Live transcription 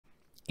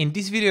In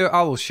this video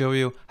I will show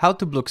you how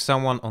to block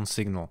someone on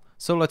Signal.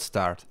 So let's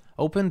start.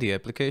 Open the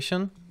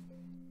application.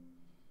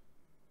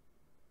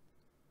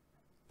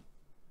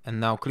 And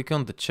now click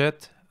on the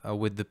chat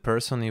with the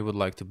person you would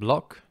like to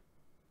block.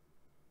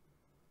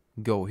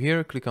 Go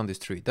here, click on these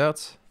three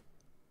dots.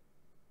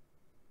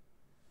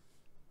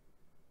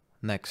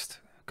 Next,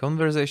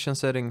 conversation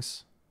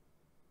settings.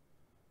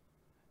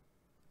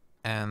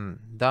 And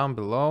down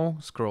below,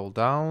 scroll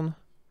down,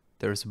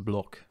 there's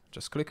block.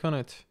 Just click on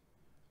it.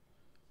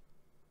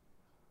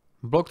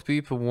 Blocked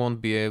people won't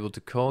be able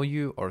to call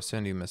you or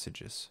send you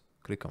messages.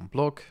 Click on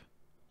block.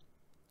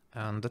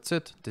 And that's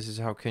it. This is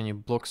how can you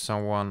block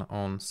someone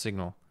on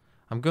Signal.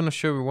 I'm gonna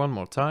show you one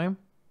more time.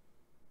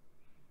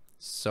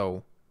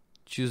 So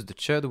choose the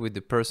chat with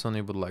the person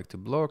you would like to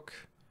block.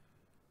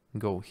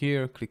 Go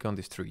here, click on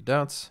these three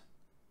dots.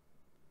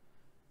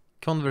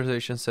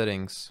 Conversation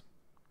settings.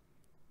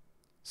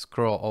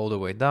 Scroll all the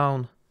way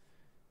down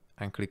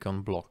and click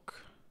on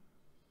block.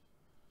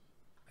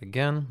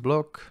 Again,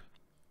 block.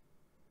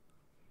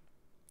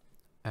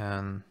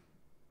 And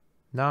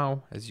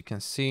now, as you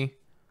can see,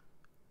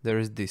 there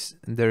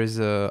is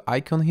a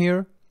icon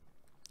here.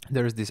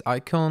 There is this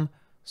icon,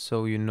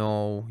 so you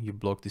know you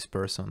block this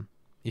person.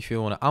 If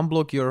you want to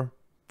unblock your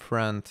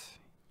friend,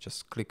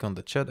 just click on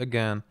the chat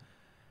again,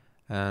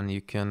 and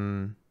you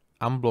can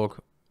unblock.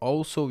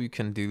 Also, you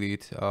can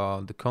delete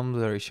the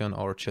conversation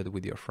or chat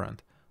with your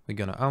friend. We're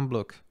gonna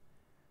unblock.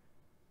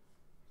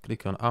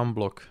 Click on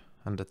unblock,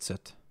 and that's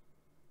it.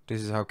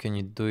 This is how can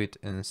you do it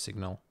in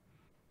Signal.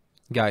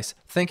 Guys,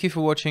 thank you for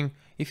watching.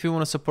 If you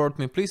want to support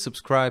me, please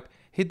subscribe,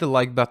 hit the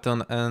like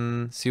button,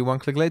 and see you one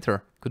click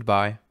later.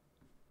 Goodbye.